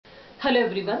Hello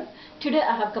everyone. Today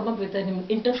I have come up with an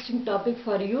interesting topic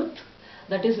for youth,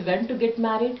 that is when to get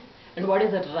married and what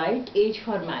is the right age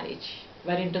for marriage.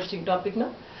 Very interesting topic,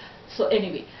 no? So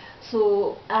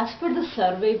as per the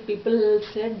survey, people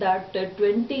said that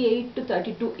 28 to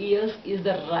 32 years is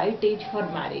the right age for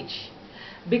marriage,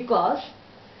 because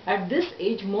at this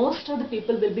age most of the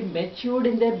people will be matured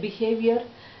in their behavior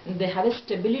and they have a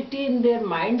stability in their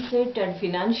mindset and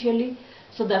financially.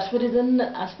 So that's the reason,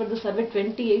 as per the survey,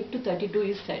 28 to 32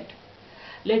 is said.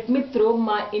 Let me throw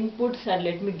my inputs and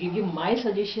let me give you my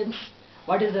suggestions.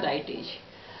 What is the right age?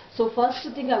 So first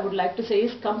thing I would like to say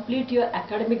is complete your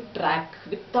academic track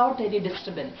without any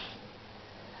disturbance.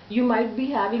 You might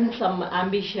be having some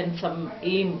ambition, some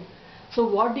aim. So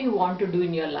what do you want to do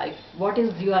in your life? What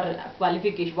is your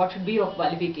qualification? What should be your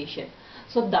qualification?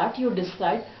 So that you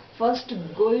decide. First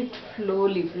go it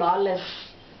slowly, flawless.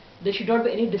 There should not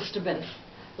be any disturbance.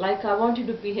 Like I want to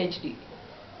do PhD.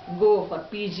 Go for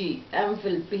PG,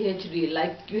 MPhil, PhD.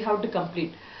 Like you have to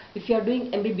complete. If you are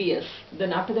doing MBBS,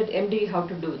 then after that MD you have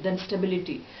to do. Then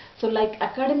stability. So like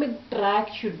academic track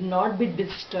should not be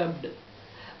disturbed,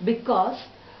 because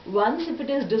once if it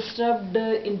is disturbed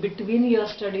in between your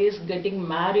studies, getting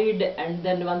married and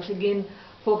then once again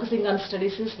focusing on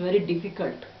studies is very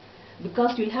difficult,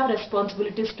 because you'll have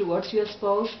responsibilities towards your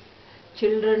spouse,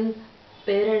 children,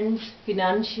 parents,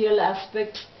 financial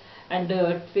aspects, and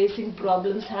facing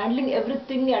problems. Handling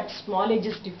everything at small age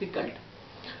is difficult.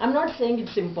 I'm not saying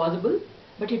it's impossible,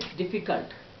 but it's difficult.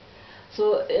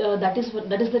 So that is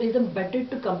the reason better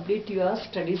to complete your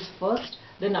studies first,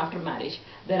 then after marriage.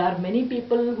 There are many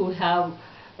people who have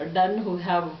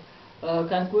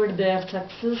concluded their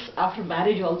success after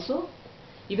marriage also.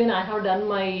 Even I have done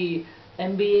my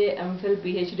MBA, MPhil,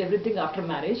 PhD, everything after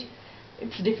marriage.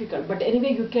 It's difficult, but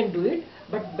anyway you can do it.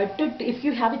 But better if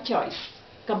you have a choice,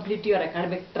 complete your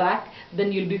academic track,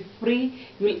 then you'll be free,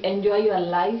 you'll enjoy your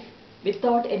life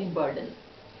without any burden.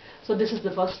 So this is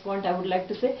the first point I would like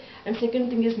to say. And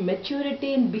second thing is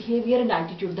maturity in behavior and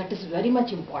attitude. That is very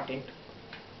much important.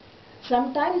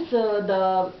 Sometimes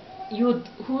the youth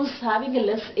who's having a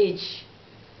less age,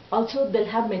 also they'll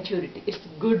have maturity. It's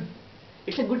good.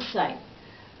 It's a good sign.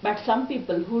 But some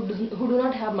people who do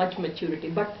not have much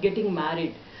maturity but getting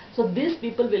married, so these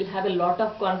people will have a lot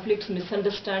of conflicts,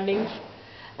 misunderstandings,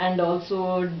 and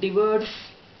also divorce,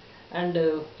 and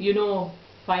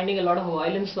finding a lot of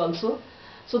violence also.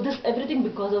 So this everything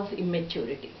because of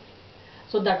immaturity.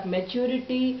 So that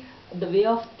maturity, the way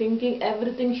of thinking,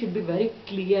 everything should be very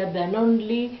clear. Then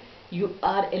only you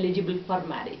are eligible for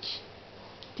marriage.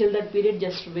 Till that period,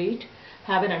 just wait,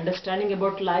 have an understanding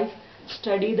about life,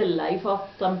 study the life of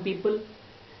some people,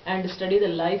 and study the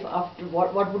life after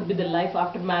what would be the life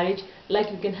after marriage.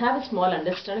 Like you can have a small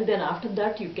understanding, then after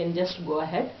that you can just go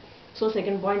ahead. So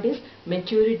second point is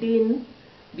maturity in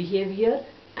behavior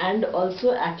and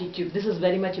also attitude. This is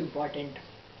very much important.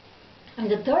 And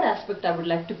the third aspect I would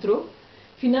like to throw,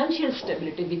 financial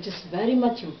stability, which is very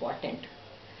much important.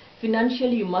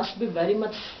 Financially you must be very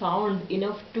much sound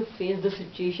enough to face the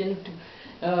situation,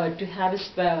 to have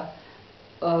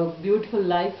a beautiful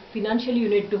life. Financially you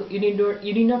need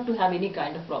not to have any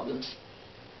kind of problems.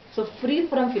 So free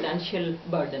from financial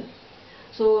burden.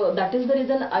 So that is the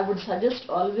reason I would suggest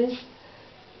always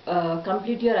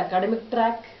complete your academic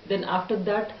track, then after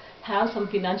that have some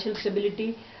financial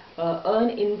stability, earn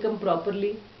income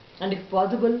properly, and if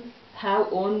possible have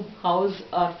own house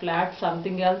or flat,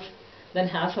 something else, then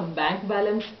have some bank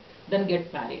balance, then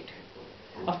get married.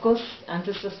 Of course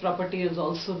ancestors property is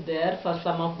also there for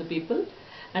some of the people,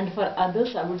 and for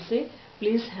others I would say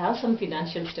please have some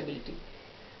financial stability.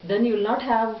 Then you will not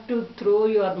have to throw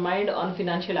your mind on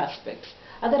financial aspects.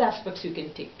 Other aspects you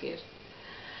can take care.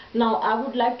 Now I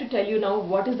would like to tell you now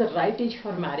what is the right age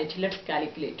for marriage. Let's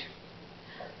calculate.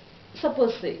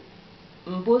 Suppose say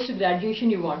post graduation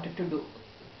you wanted to do.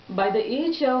 By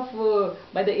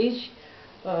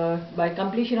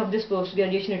completion of this post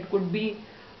graduation, it could be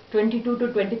 22 to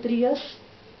 23 years.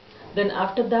 Then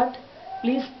after that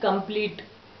please complete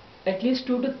at least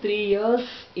 2 to 3 years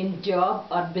in job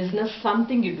or business,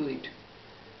 something you do it.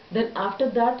 Then after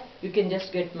that you can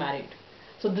just get married.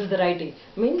 So this is the right age.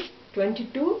 Means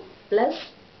 22 plus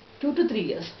 2 to 3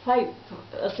 years,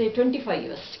 say 25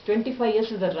 years. 25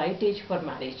 years is the right age for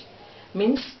marriage.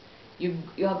 Means you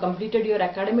have completed your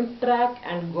academic track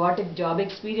and got a job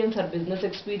experience or business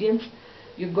experience.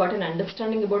 You got an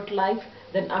understanding about life.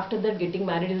 Then after that getting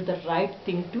married is the right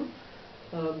thing to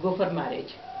go for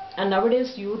marriage. And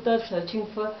nowadays youth are searching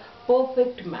for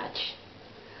perfect match.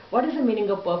 What is the meaning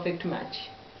of perfect match?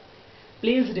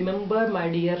 Please remember, my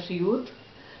dear youth,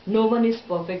 no one is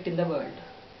perfect in the world.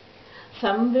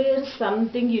 somewhere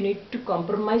something you need to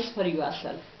compromise for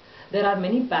yourself. There are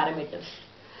many parameters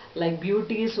like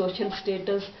beauty, social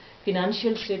status,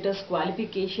 financial status,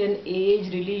 qualification,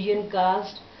 age, religion,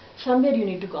 caste. Somewhere you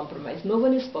need to compromise. No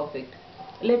one is perfect.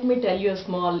 Let me tell you a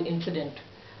small incident.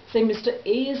 Say Mr.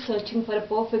 A is searching for a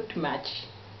perfect match.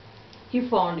 He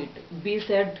found it. B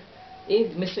said, hey,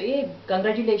 Mr. A,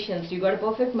 congratulations, you got a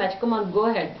perfect match. Come on, go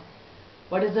ahead.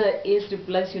 What is the A's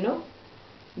replies, you know?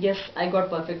 Yes, I got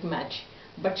perfect match.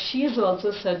 But she is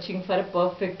also searching for a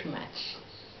perfect match.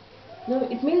 No,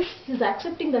 it means he's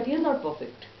accepting that he is not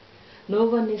perfect. No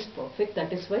one is perfect.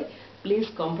 That is why please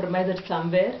compromise it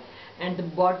somewhere. And the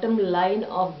bottom line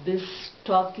of this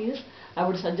talk is, I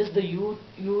would suggest the youth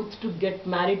to get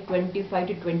married 25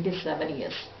 to 27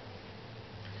 years.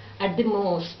 At the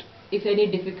most, if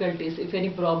any difficulties, if any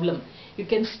problem, you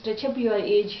can stretch up your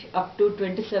age up to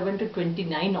 27 to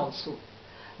 29 also.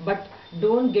 But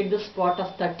don't get the spot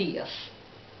of 30 years.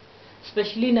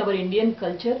 Especially in our Indian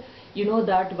culture, you know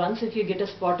that once if you get a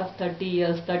spot of 30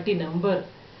 years, 30 number,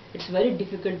 it's very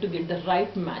difficult to get the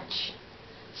right match,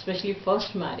 especially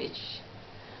first marriage.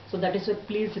 So that is why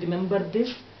please remember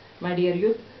this, my dear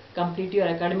youth. Complete your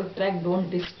academic track, don't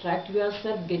distract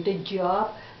yourself, get a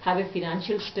job, have a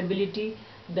financial stability,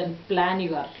 then plan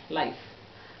your life.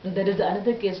 And there is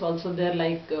another case also there,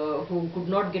 like who could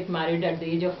not get married at the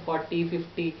age of 40,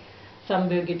 50, some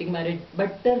were getting married.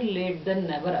 Better late than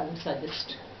never, I would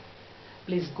suggest.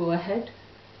 Please go ahead.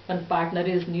 One partner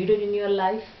is needed in your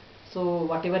life, so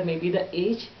whatever may be the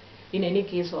age, in any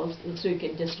case also you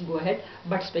can just go ahead.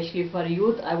 But especially for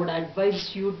youth, I would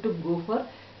advise you to go for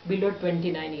below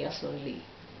 29 years only.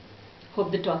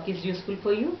 Hope the talk is useful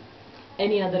for you.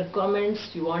 Any other comments,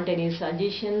 you want any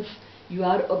suggestions,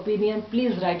 your opinion,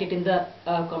 please write it in the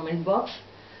comment box.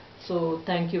 So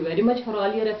thank you very much for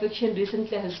all your affection.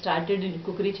 Recently I have started in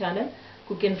cookery channel,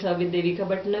 Cook and Serve with Devika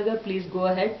Bhatnagar. Please go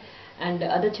ahead, and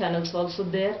other channels also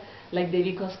there like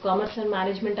Devika's Commerce and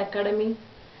Management Academy,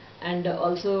 and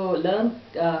also learn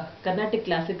Carnatic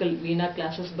classical Veena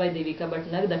classes by Devika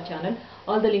Bhatnagar, that channel.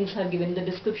 All the links are given in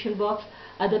the description box.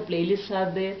 Other playlists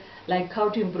are there like how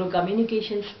to improve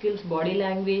communication skills, body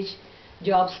language,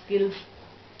 job skills,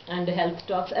 and health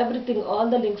talks, everything. All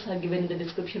the links are given in the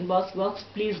description box.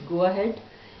 Please go ahead,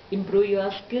 improve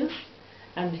your skills,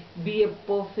 and be a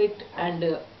perfect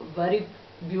and very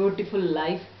beautiful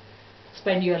life.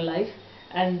 Spend your life,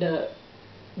 and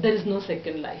there is no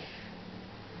second life.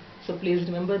 So please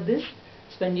remember this.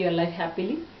 Spend your life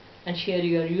happily and share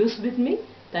your views with me.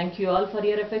 Thank you all for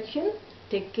your affection.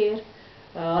 Take care.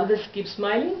 Always keep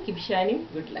smiling, keep shining.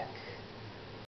 Good luck.